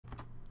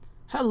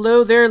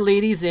Hello there,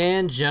 ladies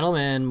and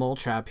gentlemen.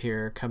 Moletrap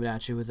here, coming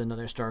at you with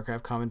another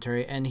StarCraft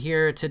commentary. And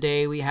here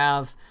today we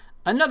have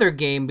another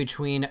game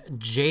between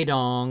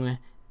Jaedong,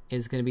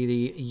 is going to be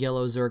the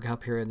yellow Zerg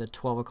up here in the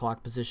 12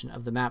 o'clock position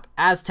of the map,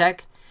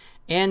 Aztec,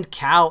 and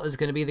Cal is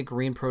going to be the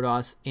green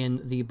Protoss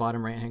in the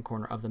bottom right-hand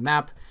corner of the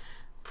map.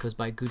 Goes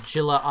by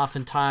Gujilla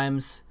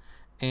oftentimes.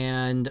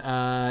 And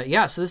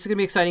yeah, so this is going to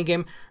be an exciting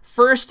game.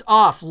 First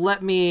off,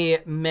 let me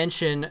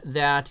mention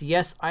that,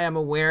 yes, I am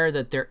aware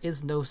that there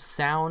is no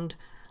sound.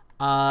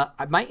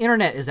 My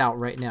internet is out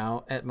right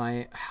now at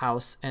my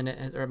house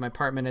or my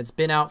apartment. It's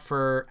been out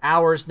for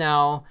hours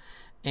now,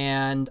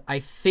 and I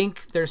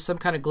think there's some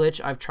kind of glitch.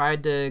 I've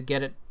tried to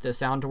get the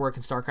sound to work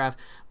in StarCraft,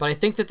 but I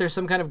think that there's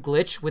some kind of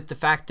glitch with the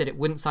fact that it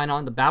wouldn't sign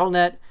on to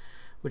BattleNet,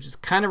 which is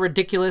kind of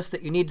ridiculous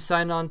that you need to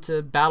sign on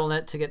to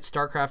BattleNet to get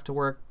StarCraft to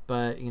work.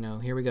 But, you know,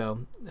 here we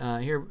go.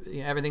 Here,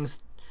 everything's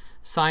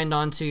signed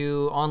on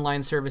to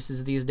online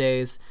services these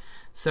days.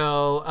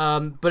 So,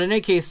 but in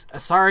any case,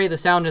 sorry the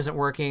sound isn't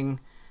working.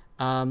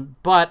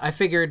 But I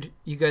figured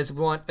you guys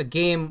want a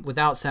game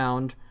without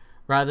sound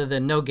rather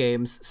than no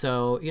games.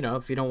 So, you know,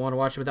 if you don't want to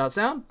watch it without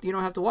sound, you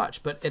don't have to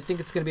watch. But I think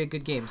it's going to be a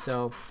good game.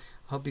 So,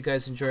 I hope you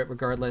guys enjoy it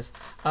regardless.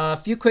 A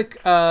few quick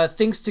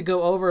things to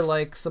go over,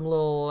 like some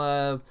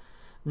little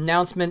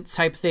announcement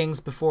type things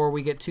before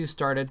we get too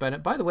started.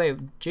 But by the way,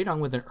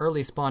 Jaedong with an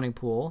early spawning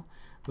pool,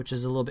 which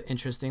is a little bit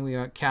interesting. We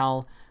got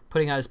Cal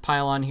putting out his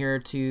pylon here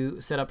to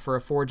set up for a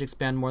forge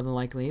expand more than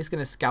likely. He's going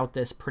to scout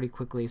this pretty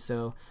quickly,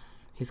 so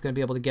he's going to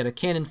be able to get a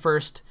cannon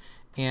first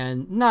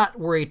and not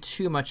worry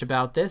too much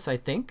about this, I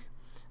think.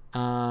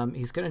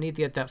 He's going to need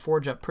to get that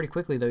forge up pretty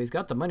quickly, though. He's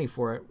got the money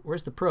for it.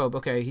 Where's the probe?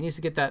 Okay, he needs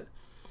to get that.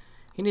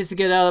 He needs to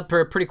get out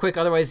pretty quick,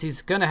 otherwise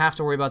he's going to have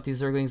to worry about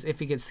these Zerglings if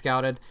he gets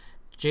scouted.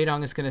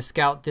 Jaedong is going to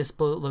scout this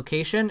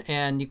location,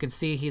 and you can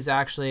see he's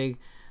actually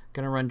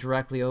going to run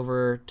directly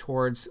over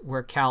towards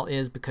where Cal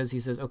is, because he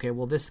says, okay,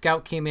 well, this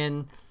scout came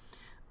in.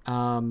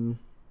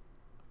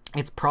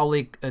 It's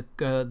probably,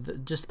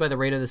 just by the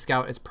rate of the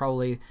scout, it's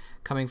probably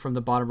coming from the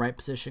bottom right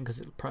position,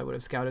 because it probably would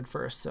have scouted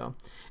first. So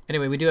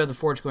anyway, we do have the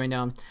forge going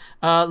down.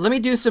 Let me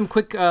do some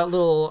quick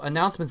little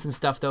announcements and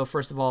stuff, though,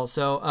 first of all.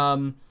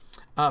 So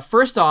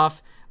first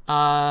off,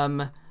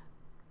 I've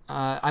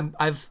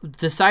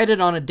decided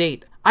on a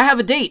date. I have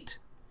a date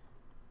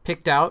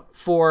picked out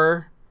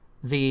for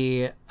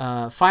the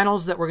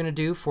finals that we're going to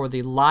do for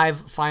the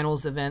live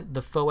finals event, the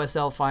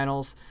FOSL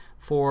finals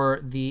for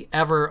the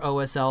Ever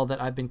OSL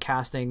that I've been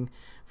casting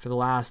for the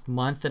last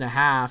month and a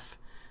half.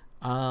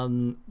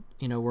 You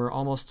know, we're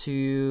almost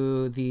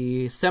to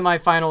the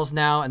semifinals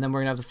now, and then we're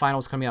going to have the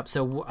finals coming up.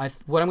 So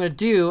what I'm going to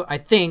do, I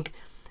think,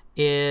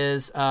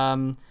 is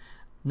November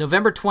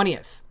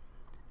 20th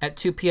at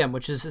 2 p.m.,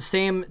 which is the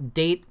same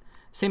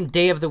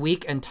day of the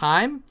week and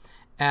time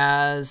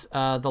as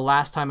the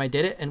last time I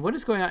did it. And what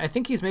is going on? I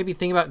think he's maybe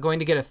thinking about going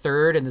to get a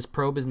third, and this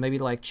probe is maybe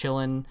like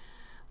chilling,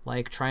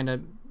 like trying to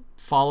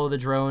follow the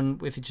drone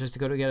if he just to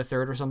go to get a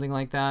third or something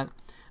like that.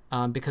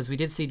 Because we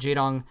did see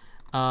Jaedong.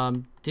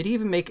 Did he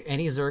even make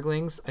any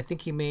Zerglings? I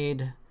think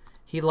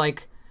he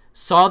like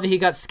saw that he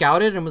got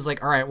scouted and was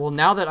like, all right, well,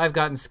 now that I've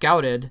gotten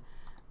scouted,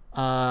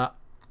 I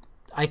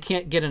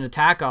can't get an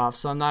attack off,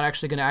 so I'm not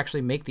actually going to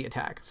actually make the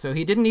attack. So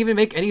he didn't even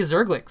make any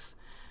Zerglings.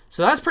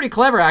 So that's pretty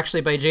clever,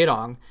 actually, by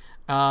Jaedong.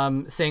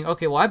 Saying,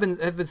 okay, well, I've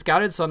been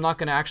scouted, so I'm not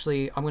going to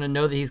actually, I'm going to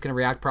know that he's going to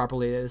react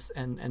properly to this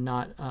and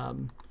not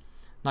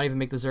even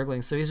make the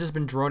Zerglings. So he's just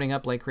been droning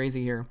up like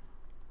crazy here.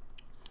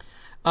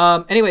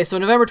 Anyway, so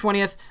November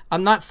 20th,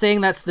 I'm not saying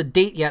that's the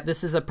date yet.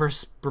 This is a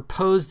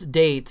proposed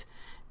date.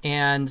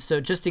 And so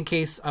just in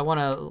case, I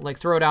want to like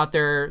throw it out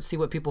there, see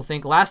what people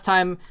think. Last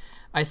time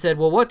I said,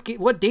 well, what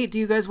date do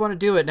you guys want to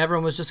do it? And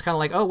everyone was just kind of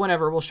like, oh,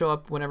 whenever, we'll show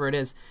up whenever it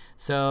is.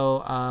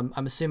 So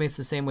I'm assuming it's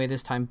the same way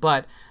this time.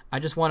 But I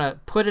just want to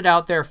put it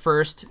out there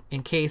first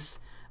in case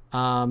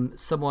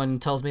someone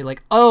tells me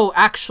like, oh,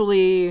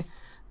 actually,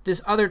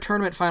 this other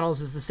tournament finals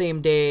is the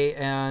same day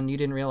and you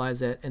didn't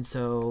realize it. And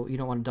so you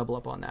don't want to double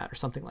up on that or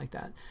something like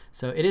that.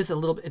 So it is a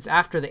little bit, it's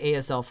after the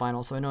ASL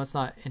final. So I know it's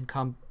not in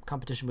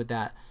competition with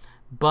that.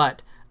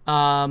 But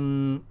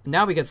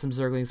now we get some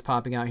Zerglings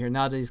popping out here.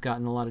 Now that he's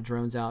gotten a lot of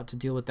drones out to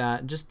deal with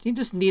that, he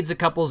just needs a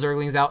couple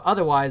Zerglings out.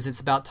 Otherwise,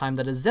 it's about time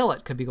that a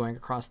Zealot could be going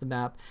across the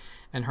map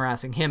and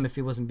harassing him if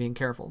he wasn't being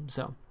careful.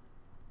 So,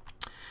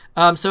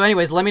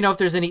 anyways, let me know if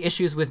there's any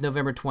issues with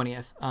November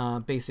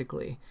 20th.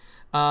 Basically,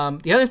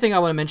 the other thing I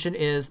want to mention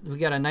is we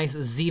got a nice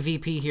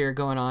ZVP here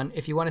going on.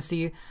 If you want to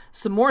see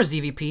some more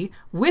ZVP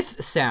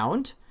with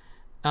sound,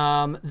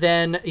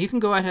 then you can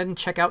go ahead and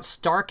check out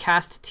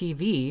StarCast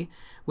TV,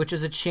 which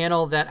is a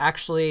channel that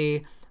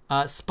actually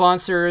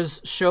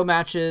sponsors show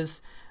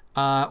matches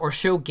or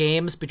show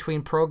games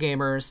between pro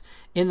gamers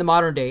in the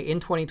modern day,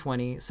 in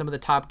 2020, some of the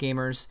top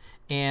gamers,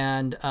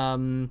 and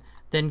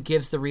then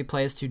gives the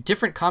replays to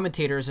different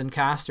commentators and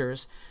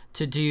casters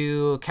to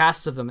do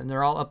casts of them, and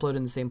they're all uploaded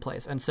in the same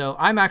place. And so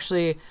I'm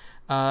actually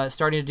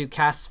starting to do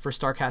casts for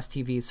StarCast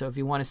TV, so if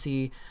you want to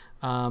see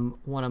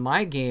one of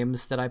my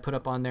games that I put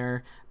up on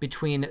there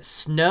between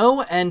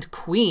Snow and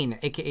Queen,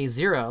 aka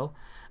Zero,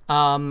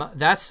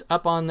 That's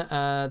up on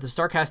the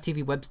Starcast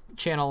TV web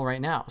channel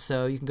right now,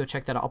 so you can go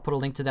check that out. I'll put a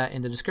link to that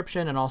in the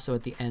description and also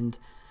at the end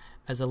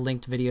as a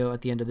linked video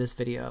at the end of this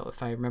video,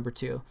 if I remember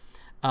to.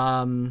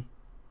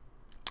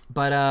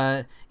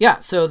 Yeah,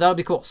 so that'll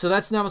be cool. So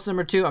that's now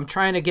number 2. I'm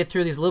trying to get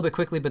through these a little bit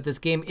quickly, but this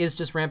game is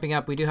just ramping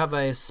up. We do have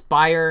a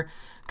Spire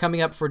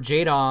coming up for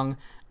Jaedong.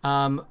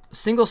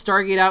 Single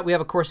Stargate out. We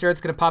have a Corsair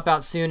that's going to pop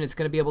out soon. It's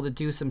going to be able to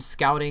do some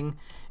scouting,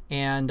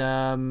 and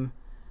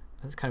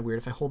that's kind of weird.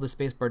 If I hold the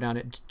spacebar down,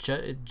 it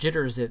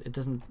jitters it. It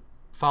doesn't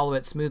follow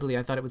it smoothly.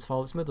 I thought it would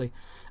follow it smoothly.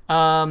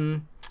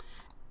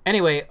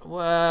 Anyway,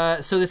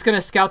 so it's going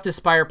to scout this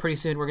Spire pretty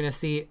soon. We're going to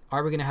see,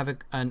 are we going to have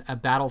a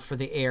battle for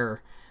the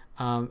air?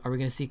 Are we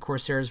going to see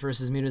Corsairs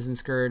versus Mutas and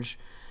Scourge?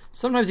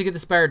 Sometimes you get the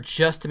Spire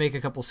just to make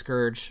a couple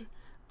Scourge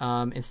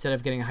instead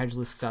of getting a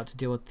Hydralisks out to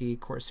deal with the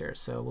Corsairs.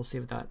 So we'll see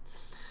with that.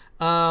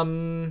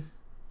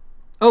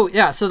 Oh,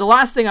 yeah, so the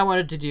last thing I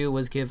wanted to do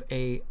was give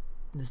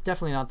it's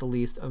definitely not the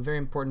least, a very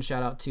important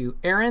shout out to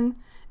Aaron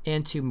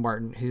and to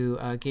Martin, who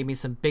gave me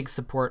some big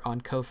support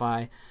on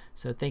Ko-Fi.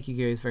 So thank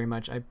you guys very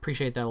much. I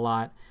appreciate that a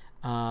lot.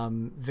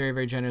 Very,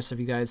 very generous of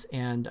you guys.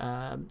 And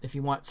if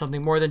you want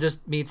something more than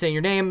just me saying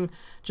your name,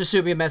 just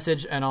shoot me a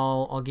message and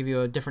I'll give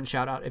you a different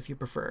shout out if you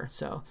prefer.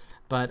 So,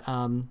 but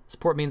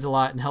support means a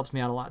lot and helps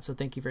me out a lot. So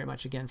thank you very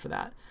much again for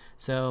that.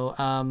 So,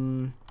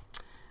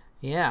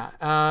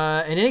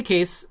 yeah. In any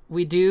case,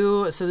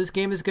 so this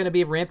game is going to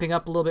be ramping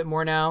up a little bit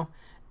more now.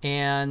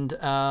 And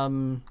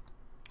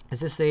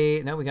is this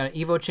no, we got an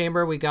Evo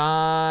chamber. We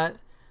got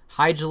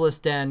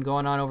Hydralisk Den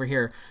going on over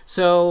here.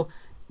 So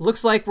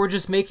looks like we're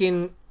just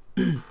making...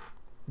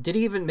 Did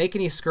he even make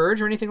any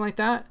Scourge or anything like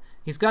that?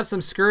 He's got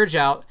some Scourge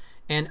out,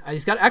 and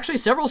he's got actually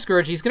several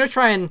Scourge. He's going to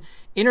try and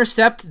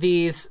intercept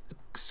these,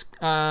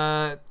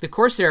 the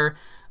Corsair.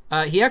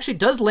 He actually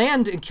does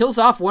land and kills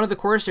off one of the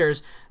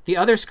Corsairs. The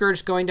other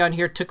Scourge going down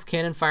here took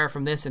cannon fire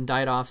from this and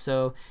died off,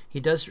 so he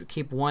does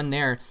keep one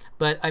there.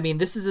 But, I mean,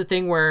 this is a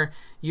thing where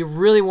you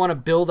really want to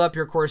build up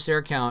your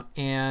Corsair count,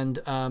 and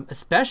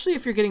especially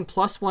if you're getting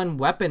 +1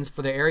 weapons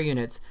for the air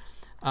units.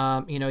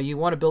 You know, you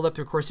want to build up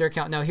your Corsair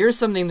count. Now, here's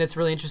something that's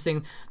really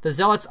interesting. The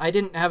Zealots, I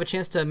didn't have a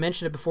chance to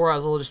mention it before. I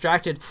was a little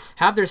distracted.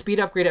 Have their speed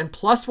upgrade, and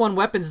 +1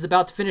 weapons is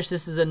about to finish.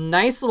 This is a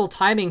nice little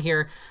timing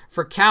here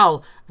for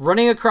Cal,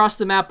 running across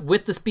the map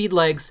with the speed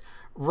legs,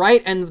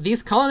 right? And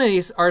these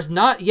colonies are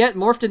not yet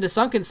morphed into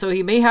Sunken, so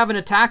he may have an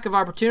attack of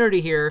opportunity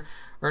here,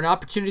 or an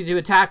opportunity to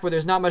attack where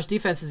there's not much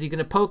defense. Is he going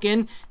to poke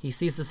in? He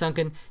sees the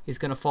Sunken. He's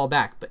going to fall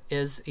back. But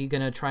is he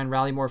going to try and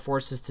rally more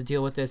forces to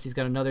deal with this? He's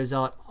got another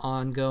Zealot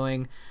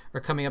ongoing, or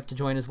coming up to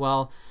join as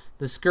well.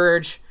 The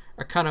Scourge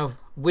are kind of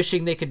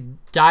wishing they could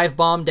dive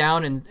bomb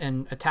down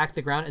and attack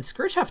the ground. And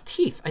Scourge have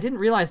teeth. I didn't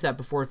realize that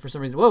before for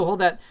some reason. Whoa, hold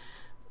that.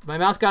 My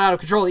mouse got out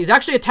of control. He's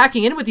actually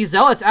attacking in with these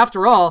Zealots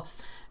after all.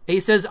 He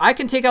says, I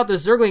can take out the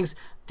Zerglings.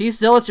 These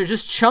Zealots are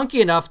just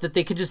chunky enough that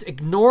they can just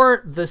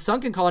ignore the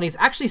Sunken colonies,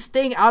 actually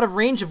staying out of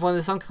range of one of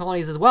the Sunken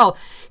colonies as well.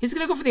 He's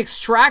going to go for the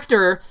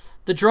Extractor.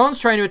 The drone's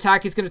trying to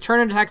attack. He's going to turn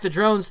and attack the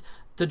drones.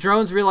 The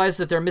drones realize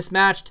that they're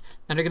mismatched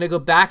and are going to go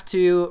back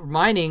to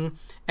mining.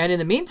 And in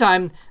the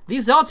meantime,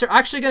 these Zealots are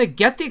actually going to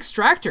get the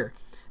Extractor.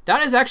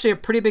 That is actually a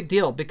pretty big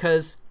deal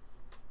because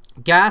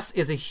gas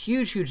is a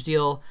huge, huge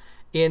deal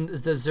in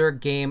the Zerg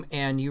game,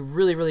 and you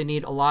really, really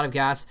need a lot of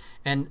gas.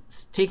 And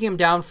taking him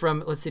down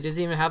from, let's see, does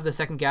he even have the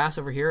second gas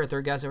over here or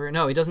third gas over here?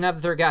 No, he doesn't have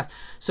the third gas.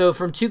 So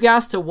from 2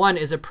 gas to 1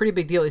 is a pretty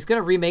big deal. He's going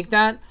to remake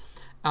that.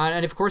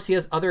 And of course, he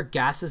has other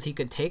gases he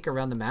could take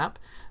around the map.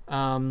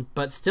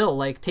 But still,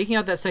 like, taking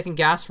out that second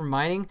gas from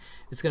mining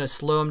is going to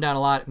slow him down a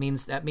lot.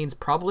 That means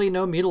probably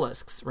no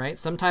Mutalisks, right?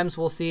 Sometimes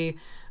we'll see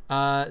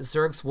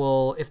Zergs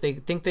will, if they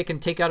think they can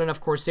take out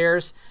enough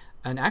Corsairs,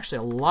 and actually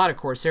a lot of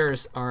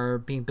Corsairs are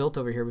being built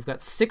over here. We've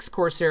got 6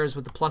 Corsairs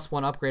with the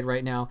 +1 upgrade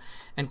right now.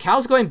 And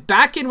Cal's going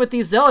back in with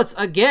these Zealots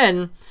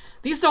again.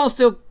 These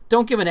still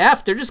don't give an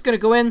F. They're just going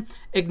to go in,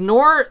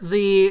 ignore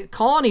the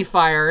colony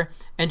fire,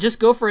 and just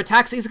go for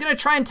attacks. He's going to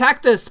try and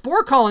attack the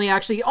Spore colony,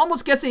 actually. He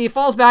almost gets it. He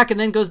falls back and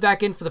then goes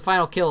back in for the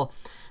final kill.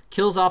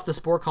 Kills off the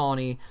Spore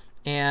colony.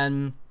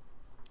 And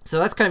so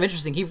that's kind of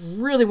interesting. He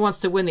really wants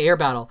to win the air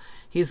battle.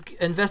 He's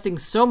investing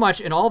so much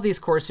in all of these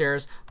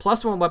Corsairs,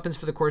 +1 weapons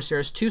for the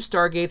Corsairs, 2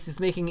 Stargates. He's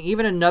making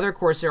even another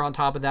Corsair on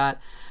top of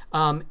that,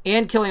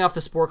 and killing off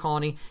the Spore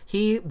colony.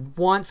 He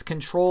wants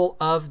control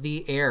of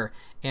the air,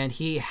 and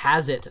he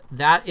has it.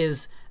 That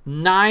is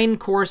 9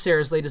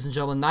 Corsairs, ladies and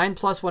gentlemen. 9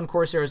 +1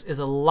 Corsairs is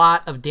a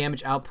lot of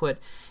damage output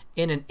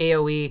in an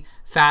AoE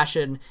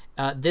fashion.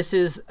 This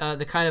is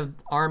the kind of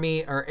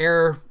army or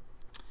air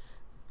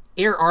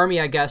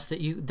army, I guess,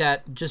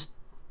 that just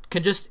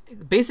can just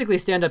basically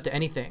stand up to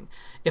anything.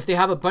 If they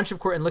have a bunch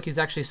of and look, he's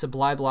actually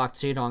supply blocked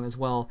Jaedong as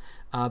well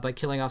by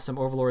killing off some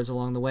overlords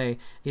along the way.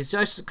 He's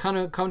just kind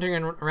of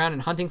countering around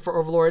and hunting for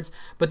overlords.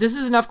 But this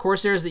is enough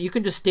Corsairs that you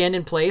can just stand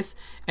in place,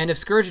 and if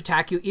Scourge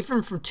attack you,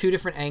 even from 2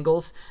 different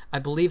angles, I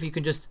believe you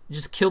can just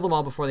kill them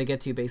all before they get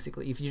to you.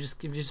 Basically, if you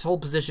just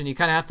hold position, you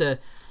kind of have to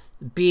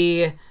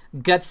be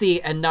gutsy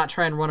and not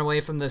try and run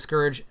away from the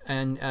Scourge,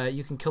 and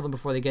you can kill them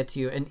before they get to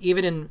you. And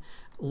even in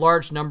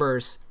large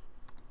numbers,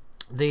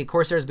 the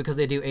Corsairs, because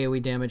they do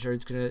AoE damage, are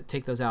going to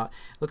take those out.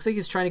 Looks like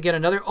he's trying to get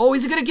another... Oh,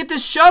 he's going to get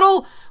this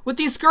shuttle with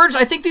these Scourge.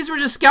 I think these were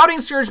just scouting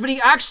Scourge, but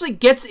he actually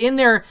gets in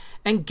there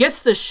and gets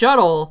the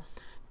shuttle.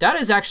 That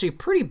is actually a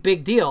pretty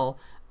big deal.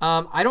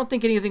 I don't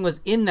think anything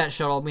was in that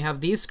shuttle. We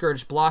have these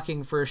Scourge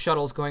blocking for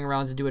shuttles going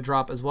around to do a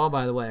drop as well,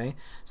 by the way.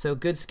 So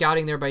good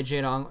scouting there by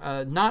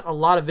Jaedong. Not a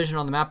lot of vision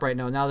on the map right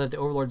now that the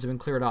Overlords have been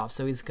cleared off.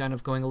 So he's kind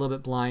of going a little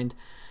bit blind,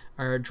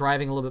 or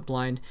driving a little bit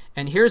blind.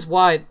 And here's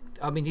why...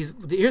 I mean,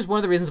 here's one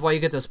of the reasons why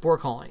you get those spore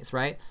colonies,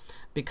 right?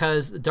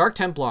 Because the Dark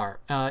Templar,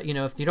 you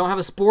know, if you don't have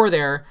a spore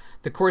there,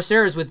 the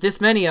Corsairs with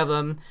this many of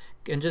them,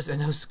 and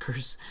those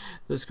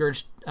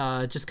Scourge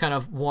just kind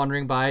of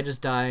wandering by,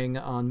 just dying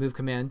on move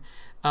command.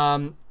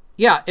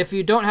 Yeah, if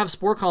you don't have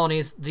spore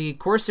colonies, the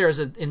Corsairs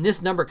in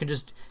this number can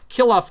just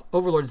kill off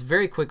Overlords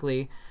very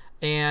quickly,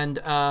 and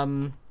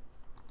I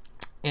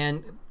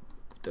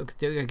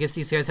guess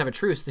these guys have a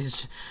truce.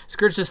 These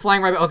Scourge just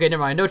flying right. Okay,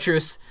 never mind. No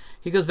truce.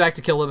 He goes back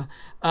to kill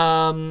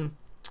them.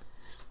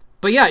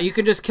 But yeah, you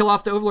can just kill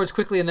off the Overlords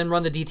quickly and then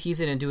run the DTs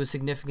in and do a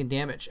significant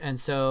damage. And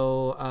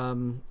so,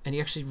 and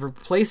he actually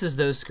replaces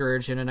those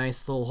Scourge in a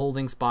nice little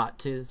holding spot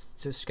to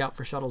scout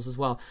for shuttles as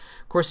well.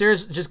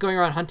 Corsairs just going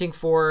around hunting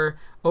for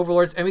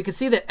Overlords. And we can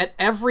see that at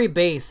every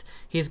base,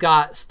 he's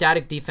got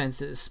static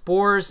defenses,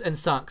 spores and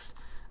sunks.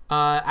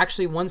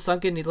 Actually, one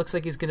sunken, it looks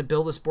like he's going to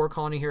build a spore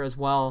colony here as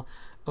well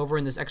over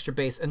in this extra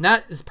base. And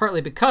that is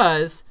partly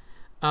because...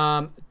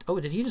 oh,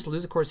 did he just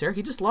lose a Corsair?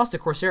 He just lost a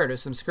Corsair to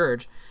some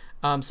Scourge.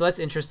 So that's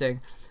interesting.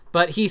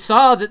 But he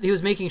saw that he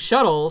was making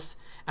shuttles,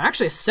 and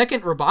actually a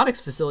second robotics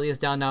facility is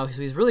down now,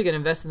 so he's really going to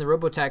invest in the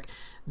Robotech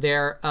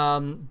there.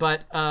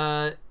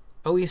 Oh,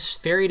 he's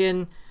ferried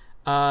in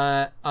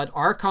an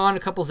Archon, a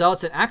couple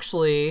Zealots, and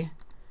actually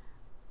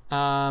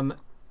Jaedong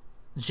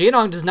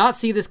does not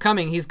see this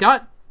coming. He's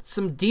got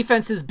some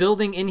defenses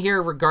building in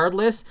here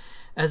regardless,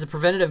 as a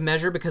preventative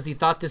measure, because he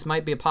thought this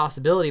might be a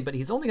possibility, but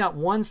he's only got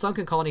one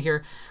sunken colony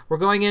here. We're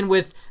going in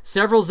with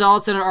several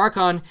Zealots and an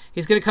Archon.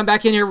 He's going to come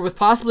back in here with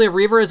possibly a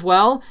Reaver as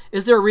well.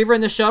 Is there a Reaver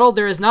in the shuttle?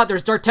 There is not.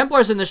 There's Dark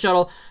Templars in the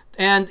shuttle,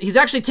 and he's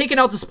actually taken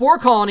out the Spore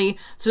colony,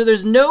 so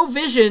there's no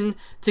vision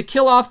to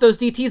kill off those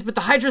DTs, but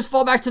the Hydras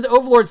fall back to the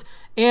Overlords,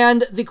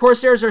 and the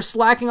Corsairs are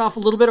slacking off a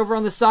little bit over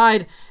on the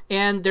side,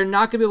 and they're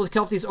not going to be able to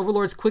kill off these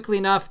Overlords quickly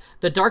enough.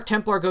 The Dark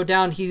Templar go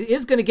down. He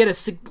is going to get a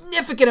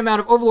significant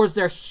amount of Overlords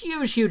there.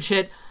 Huge, huge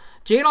hit.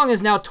 Jaedong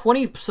is now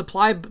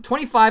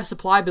 25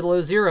 supply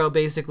below zero,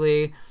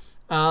 basically.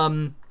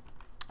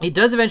 He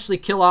does eventually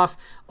kill off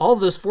all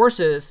of those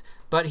forces,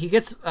 but he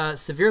gets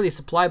severely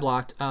supply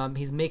blocked.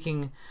 He's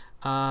making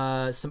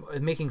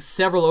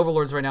several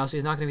Overlords right now, so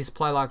he's not going to be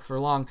supply locked for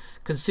long.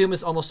 Consume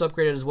is almost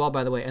upgraded as well,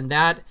 by the way, and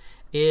that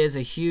is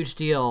a huge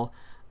deal.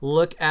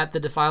 Look at the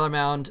Defiler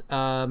Mound,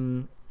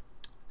 and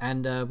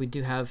we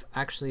do have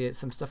actually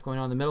some stuff going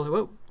on in the middle.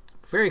 Whoa.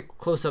 Very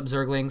close-up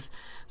Zerglings.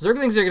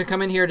 Zerglings are going to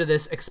come in here to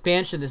this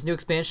expansion, this new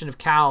expansion of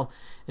Cal,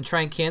 and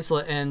try and cancel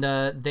it. And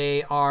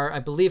they are, I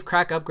believe,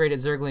 crack upgraded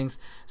Zerglings.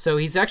 So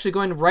he's actually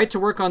going right to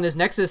work on this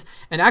Nexus.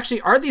 And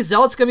actually, are these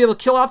Zealots going to be able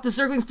to kill off the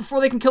Zerglings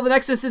before they can kill the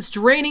Nexus? It's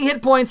draining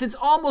hit points. It's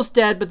almost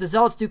dead, but the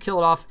Zealots do kill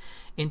it off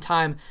in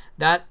time.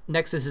 That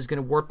Nexus is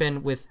going to warp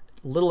in with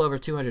a little over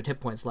 200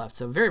 hit points left.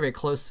 So very, very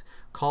close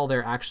call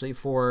there, actually,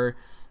 for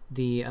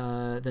the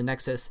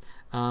Nexus.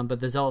 But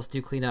the Zealots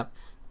do clean up.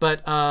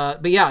 But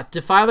yeah,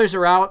 Defilers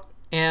are out,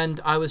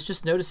 and I was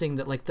just noticing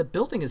that, like, the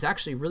building is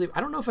actually really...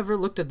 I don't know if I've ever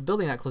looked at the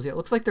building that closely. It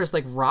looks like there's,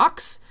 like,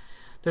 rocks.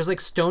 There's,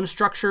 like, stone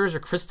structures or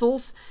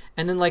crystals,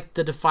 and then, like,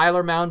 the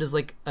Defiler Mound is,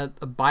 like, a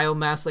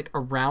biomass, like,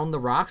 around the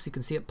rocks. You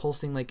can see it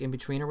pulsing, like, in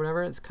between or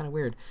whatever. It's kind of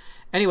weird.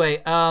 Anyway,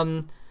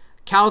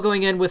 Cal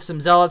going in with some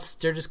Zealots.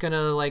 They're just going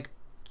to, like,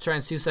 try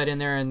and suicide in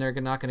there, and they're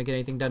not going to get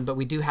anything done. But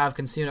we do have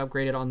Consume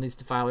upgraded on these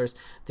Defilers.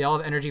 They all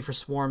have energy for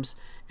swarms,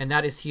 and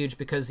that is huge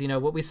because, you know,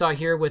 what we saw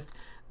here with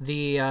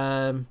the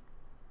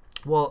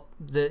well,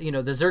 the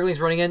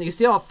Zerglings running in, you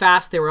see how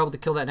fast they were able to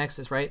kill that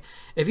Nexus, right?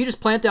 If you just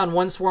plant down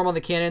one swarm on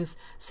the cannons,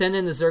 send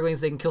in the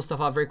Zerglings, they can kill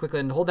stuff off very quickly.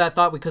 And hold that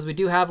thought, because we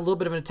do have a little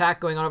bit of an attack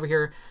going on over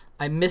here.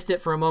 I missed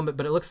it for a moment,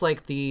 but it looks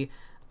like the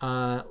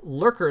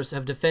Lurkers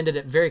have defended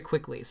it very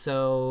quickly,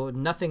 so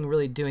nothing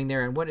really doing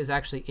there. And what is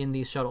actually in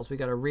these shuttles? We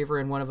got a Reaver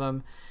in one of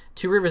them,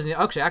 2 Reavers in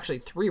the... Actually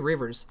 3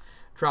 Reavers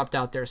dropped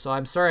out there, so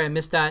I'm sorry I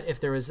missed that if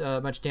there was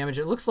much damage.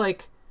 It looks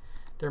like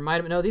there might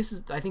have been... No,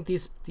 I think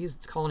these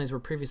colonies were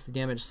previously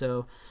damaged,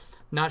 so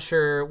not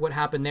sure what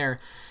happened there.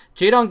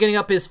 Jaedong getting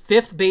up his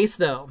 5th base,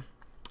 though.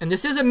 And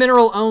this is a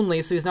mineral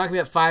only, so he's not going to be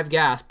at 5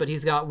 gas, but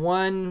he's got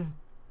 1,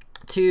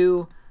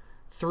 2,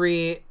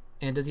 3...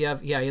 And does he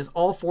have... Yeah, he has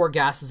all 4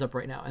 gases up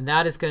right now. And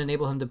that is going to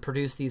enable him to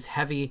produce these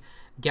heavy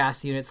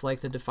gas units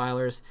like the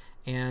Defilers.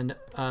 And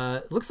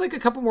looks like a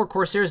couple more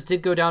Corsairs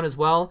did go down as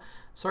well.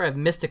 Sorry, I've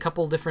missed a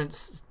couple different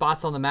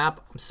spots on the map.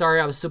 I'm sorry,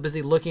 I was so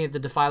busy looking at the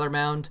Defiler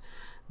Mound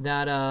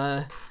that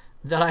I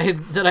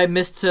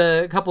missed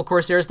a couple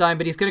Corsairs dying.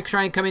 But he's going to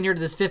try and come in here to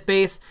this 5th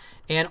base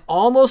and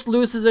almost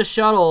loses a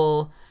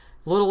shuttle.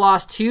 Little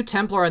lost 2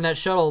 Templar in that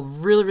shuttle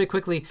really, really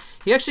quickly.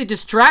 He actually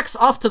distracts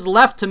off to the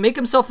left to make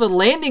himself a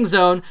landing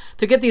zone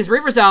to get these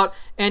Reavers out.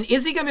 And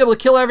is he going to be able to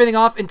kill everything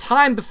off in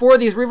time before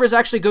these Reavers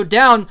actually go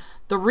down?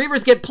 The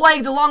Reavers get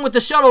plagued along with the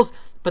shuttles,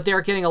 but they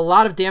are getting a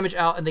lot of damage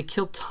out, and they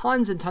kill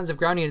tons and tons of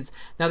ground units.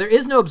 Now, there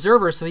is no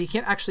observer, so he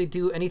can't actually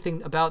do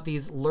anything about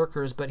these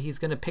lurkers, but he's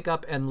going to pick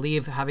up and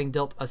leave, having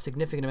dealt a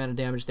significant amount of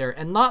damage there,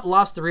 and not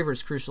lost the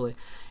Reavers, crucially.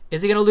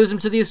 Is he going to lose them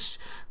to these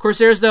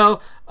Corsairs,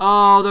 though?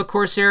 Oh, the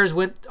Corsairs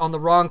went on the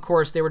wrong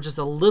course. They were just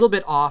a little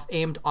bit off,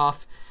 aimed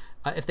off.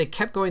 If they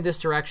kept going this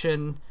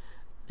direction,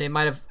 they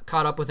might have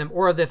caught up with him.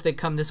 Or if they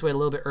come this way a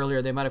little bit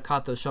earlier, they might have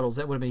caught those shuttles.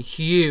 That would have been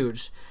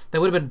huge. That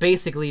would have been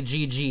basically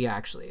GG,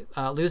 actually.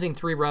 Losing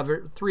 3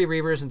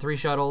 Reavers and 3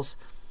 shuttles.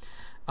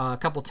 A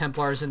couple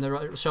Templars in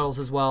the shuttles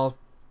as well.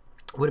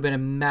 Would have been a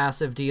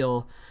massive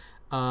deal.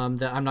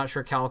 That I'm not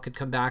sure Cal could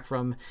come back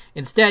from.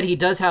 Instead, he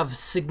does have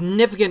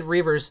significant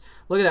Reavers.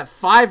 Look at that,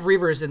 5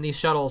 Reavers in these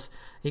shuttles.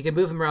 He can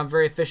move them around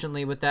very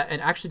efficiently with that. And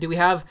actually,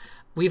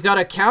 we've got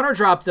a counter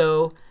drop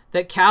though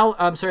that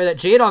that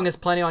Jaedong is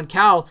planning on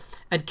Cal,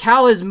 and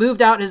Cal has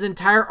moved out his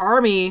entire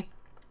army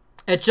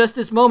at just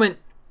this moment.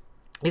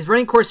 He's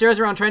running Corsairs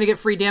around trying to get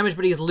free damage,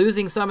 but he's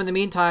losing some in the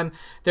meantime.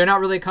 They're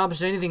not really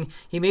accomplishing anything.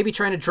 He may be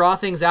trying to draw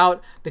things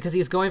out because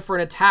he's going for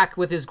an attack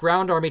with his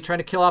ground army, trying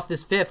to kill off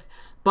this 5th.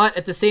 But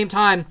at the same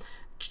time,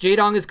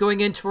 Jaedong is going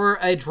in for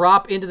a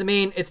drop into the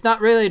main. It's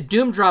not really a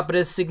doom drop, but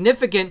it's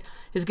significant.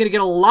 He's going to get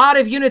a lot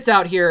of units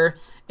out here,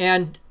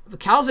 and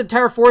Cal's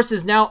entire force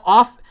is now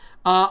off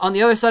on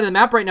the other side of the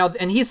map right now,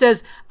 and he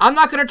says, I'm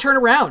not going to turn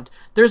around.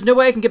 There's no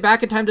way I can get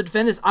back in time to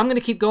defend this. I'm going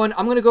to keep going.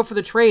 I'm going to go for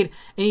the trade.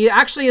 And he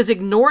actually is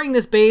ignoring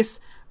this base,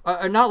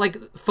 or not like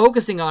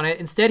focusing on it.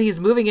 Instead, he's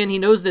moving in. He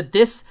knows that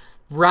this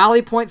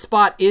rally point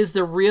spot is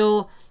the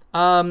real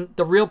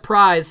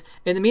prize.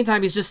 In the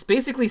meantime, he's just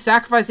basically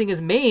sacrificing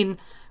his main.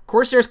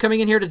 Corsairs coming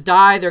in here to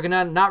die. They're going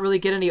to not really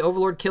get any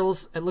Overlord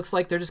kills. It looks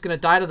like they're just going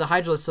to die to the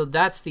Hydralisk. So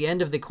that's the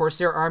end of the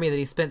Corsair army that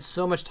he spent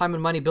so much time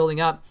and money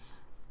building up.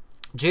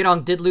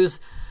 Jaedong did lose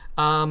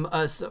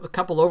a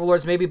couple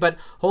Overlords maybe, but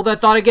hold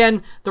that thought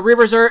again. The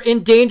Reavers are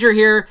in danger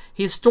here.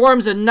 He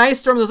storms a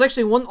nice storm. There's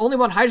actually only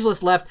one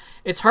Hydralisk left.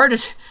 It's hard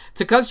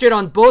to concentrate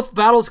on both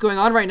battles going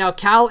on right now.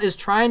 Cal is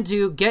trying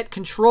to get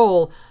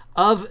control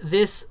of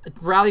this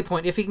rally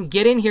point. If he can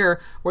get in here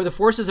where the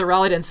forces are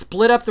rallied and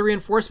split up the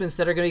reinforcements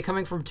that are going to be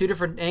coming from 2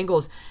 different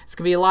angles, it's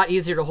going to be a lot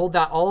easier to hold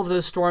that. All of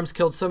those storms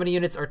killed so many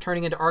units, are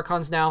turning into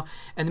Archons now.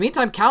 In the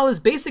meantime, Cal is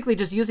basically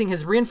just using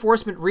his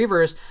reinforcement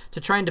Reavers to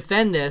try and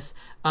defend this.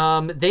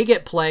 They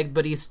get plagued,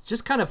 but he's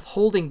just kind of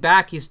holding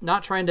back. He's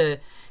not trying to...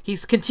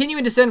 He's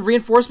continuing to send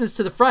reinforcements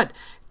to the front.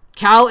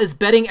 Cal is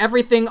betting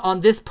everything on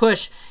this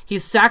push.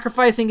 He's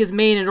sacrificing his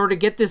main in order to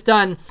get this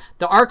done.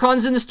 The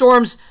Archons and the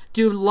Storms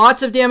do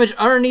lots of damage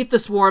underneath the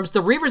Swarms.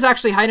 The Reavers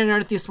actually hiding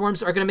underneath these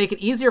Swarms are going to make it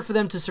easier for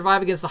them to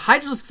survive against the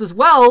Hydralisks as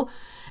well.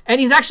 And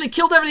he's actually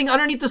killed everything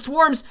underneath the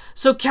Swarms.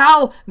 So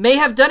Cal may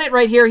have done it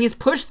right here. He's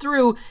pushed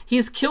through.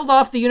 He's killed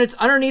off the units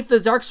underneath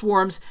the Dark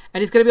Swarms,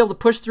 and he's going to be able to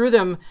push through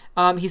them.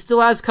 He still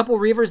has a couple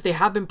Reavers. They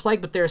have been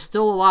plagued, but they're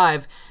still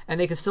alive, and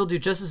they can still do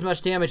just as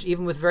much damage,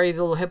 even with very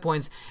little hit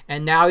points.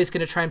 And now he's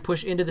going to try and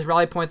push into this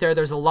rally point there.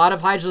 There's a lot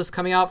of Hydralisks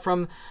coming out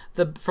from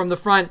the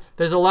front.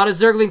 There's a lot of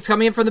Zerglings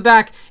coming in from the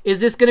back.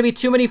 Is this going to be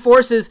too many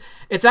forces?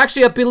 It's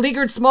actually a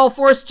beleaguered small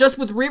force just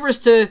with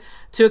Reavers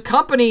to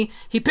accompany.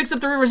 He picks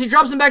up the Reavers. He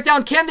drops them back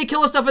down. Can they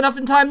kill us enough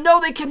in time? No,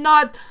 they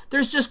cannot.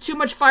 There's just too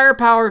much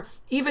firepower.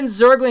 Even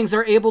Zerglings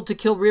are able to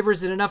kill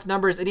Reavers in enough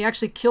numbers, and he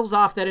actually kills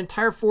off that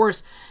entire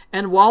force.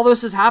 And while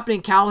this is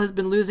happening, Cal has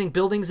been losing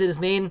buildings in his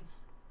main.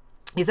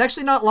 He's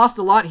actually not lost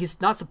a lot. He's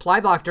not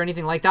supply blocked or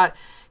anything like that.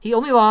 He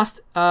only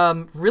lost,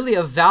 really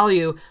of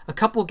value, a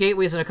couple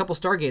gateways and a couple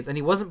stargates, and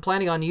he wasn't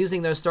planning on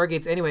using those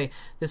stargates anyway.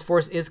 This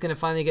force is going to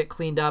finally get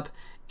cleaned up,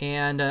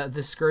 and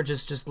the Scourge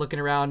is just looking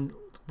around,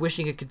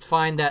 wishing it could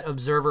find that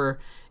observer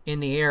in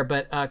the air.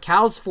 But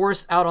Cal's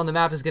force out on the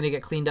map is going to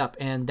get cleaned up,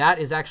 and that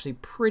is actually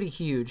pretty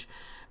huge,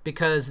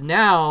 because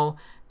now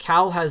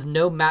Cal has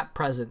no map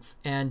presence,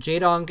 and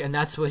Jaedong, and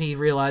that's what he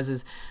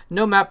realizes,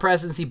 no map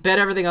presence. He bet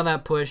everything on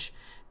that push,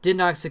 did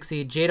not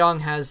succeed.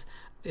 Jaedong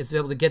is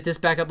able to get this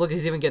back up. Look,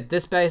 he's even get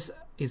this base.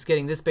 He's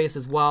getting this base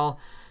as well.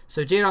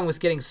 So Jaedong was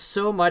getting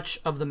so much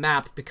of the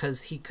map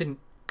because he couldn't,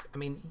 I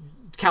mean,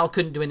 Cal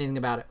couldn't do anything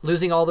about it.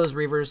 Losing all those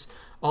Reavers,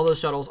 all those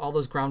shuttles, all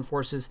those ground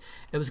forces,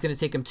 it was going to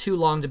take him too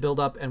long to build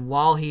up, and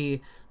while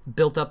he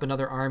built up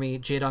another army,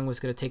 Jaedong was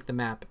going to take the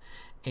map.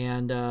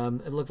 And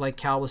it looked like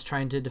Cal was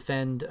trying to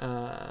defend,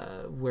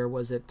 where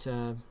was it,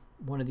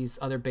 one of these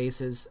other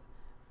bases.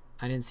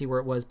 I didn't see where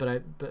it was,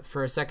 but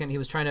for a second he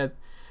was trying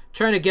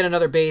to get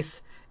another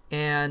base,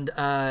 and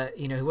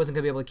you know, he wasn't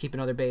going to be able to keep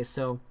another base.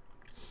 So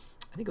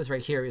I think it was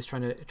right here. He was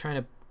trying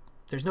to.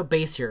 There's no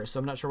base here, so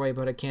I'm not sure why he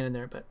put a cannon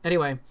there. But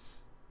anyway,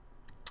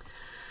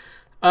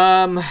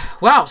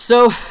 wow.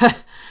 So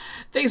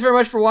thanks very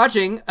much for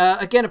watching.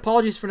 Again,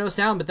 apologies for no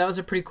sound, but that was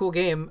a pretty cool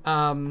game.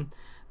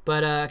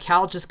 But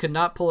Cal just could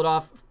not pull it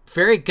off.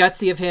 Very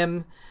gutsy of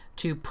him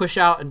to push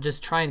out and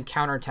just try and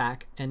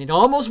counterattack. And it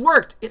almost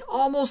worked. It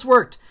almost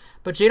worked.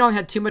 But Jaedong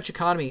had too much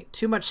economy,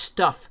 too much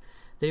stuff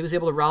that he was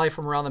able to rally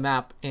from around the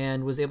map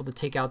and was able to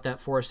take out that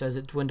force as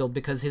it dwindled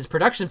because his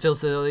production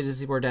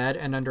facilities were dead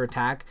and under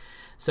attack.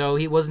 So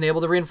he wasn't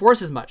able to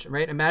reinforce as much,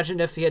 right? Imagine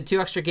if he had 2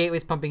 extra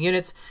gateways pumping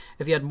units,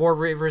 if he had more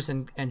Reavers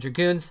and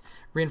Dragoons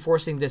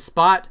reinforcing this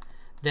spot,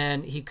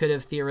 then he could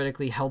have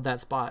theoretically held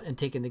that spot and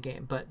taken the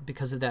game. But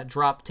because of that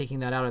drop, taking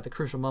that out at the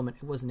crucial moment,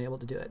 he wasn't able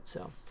to do it.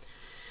 So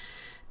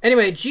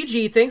anyway,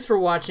 GG, thanks for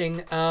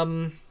watching.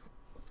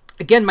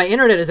 Again, my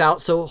internet is out,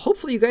 so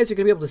hopefully you guys are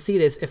going to be able to see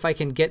this if I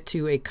can get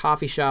to a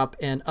coffee shop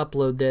and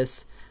upload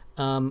this.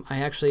 I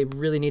actually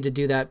really need to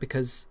do that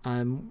because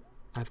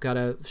I've got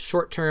a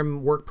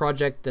short-term work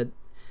project that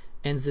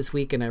ends this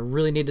week, and I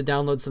really need to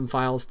download some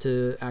files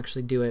to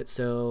actually do it.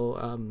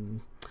 So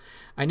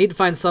I need to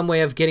find some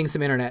way of getting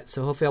some internet,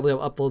 so hopefully I'll be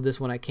able to upload this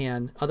when I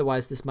can.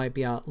 Otherwise, this might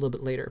be out a little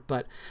bit later.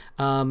 But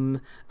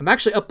I'm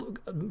actually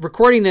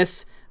recording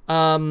this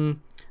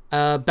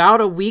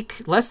about a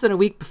week, less than a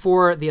week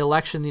before the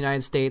election in the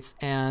United States,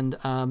 and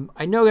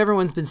I know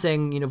everyone's been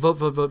saying, you know, vote,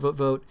 vote, vote, vote,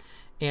 vote,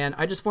 and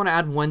I just want to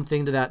add one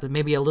thing to that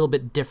may be a little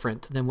bit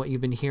different than what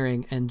you've been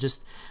hearing, and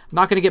just I'm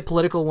not going to get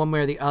political one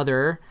way or the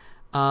other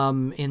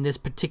in this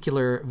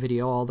particular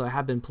video, although I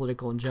have been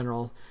political in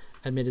general,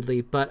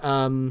 admittedly. But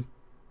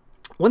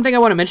one thing I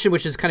want to mention,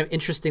 which is kind of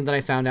interesting that I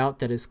found out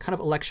that is kind of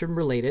election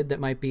related, that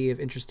might be of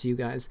interest to you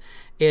guys,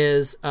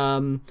 is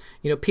you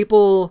know,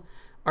 people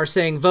are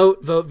saying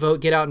vote, vote, vote,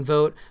 get out and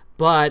vote,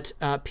 but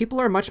people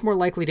are much more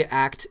likely to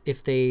act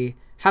if they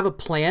have a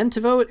plan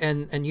to vote,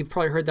 and you've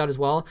probably heard that as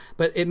well,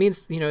 but it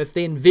means, you know, if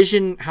they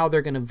envision how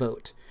they're going to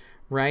vote,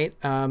 right,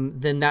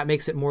 then that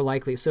makes it more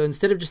likely. So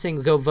instead of just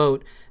saying go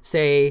vote,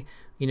 say,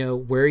 you know,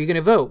 where are you going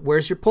to vote?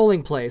 Where's your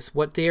polling place?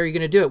 What day are you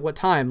going to do it? What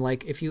time?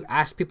 Like, if you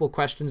ask people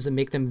questions and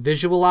make them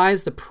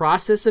visualize the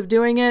process of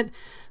doing it,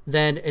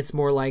 then it's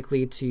more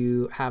likely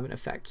to have an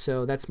effect.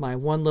 So that's my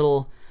one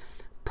little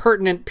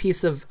pertinent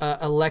piece of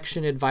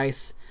election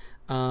advice.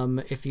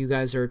 If you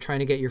guys are trying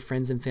to get your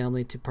friends and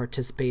family to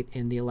participate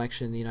in the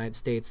election in the United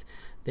States,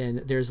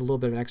 then there's a little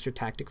bit of an extra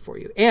tactic for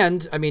you.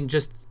 And I mean,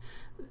 just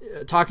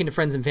talking to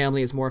friends and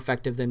family is more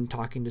effective than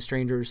talking to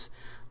strangers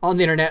on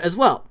the internet as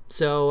well.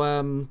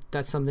 So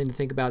that's something to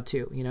think about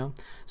too, you know.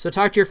 So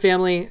talk to your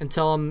family and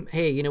tell them,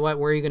 hey, you know what,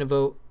 where are you going to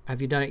vote?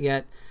 Have you done it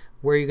yet?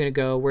 Where are you going to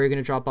go? Where are you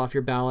going to drop off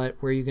your ballot?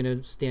 Where are you going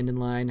to stand in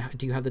line?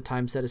 Do you have the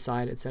time set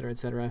aside, et cetera, et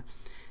cetera?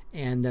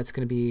 And that's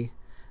going to be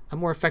a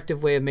more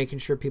effective way of making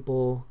sure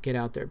people get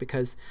out there.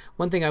 Because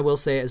one thing I will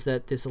say is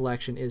that this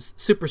election is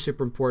super,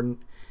 super important.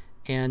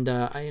 And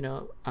you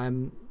know,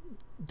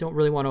 don't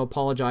really want to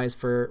apologize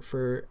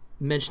for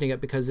mentioning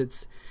it, because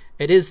it's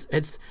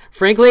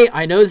frankly,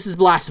 I know this is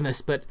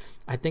blasphemous, but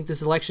I think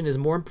this election is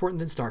more important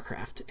than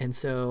StarCraft. And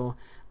so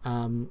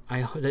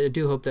I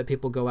do hope that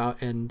people go out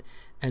and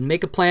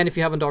make a plan if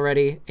you haven't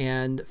already,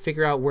 and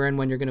figure out where and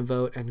when you're going to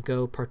vote and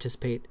go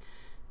participate.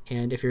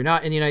 And if you're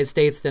not in the United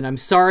States, then I'm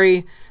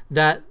sorry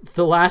that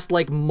the last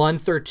like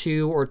month or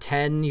 2 or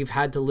 10 you've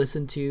had to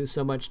listen to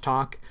so much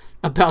talk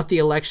about the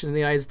election in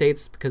the United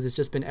States, because it's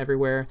just been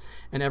everywhere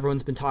and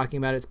everyone's been talking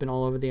about it. It's been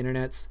all over the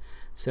internets.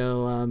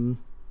 So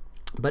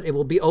but it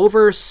will be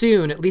over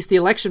soon. At least the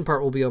election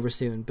part will be over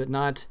soon, but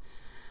not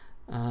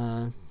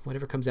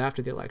whatever comes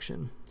after the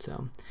election.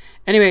 So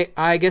anyway,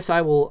 I guess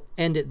I will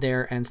end it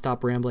there and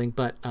stop rambling.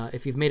 But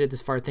if you've made it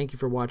this far, thank you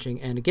for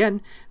watching. And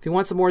again, if you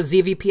want some more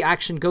ZVP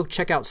action, go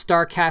check out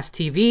StarCast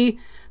TV.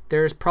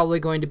 There's probably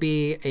going to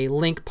be a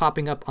link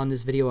popping up on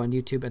this video on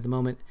YouTube at the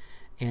moment.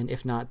 And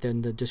if not,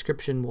 then the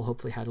description will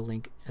hopefully have a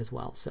link as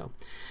well. So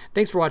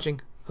thanks for watching.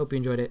 Hope you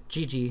enjoyed it.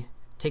 GG.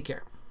 Take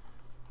care.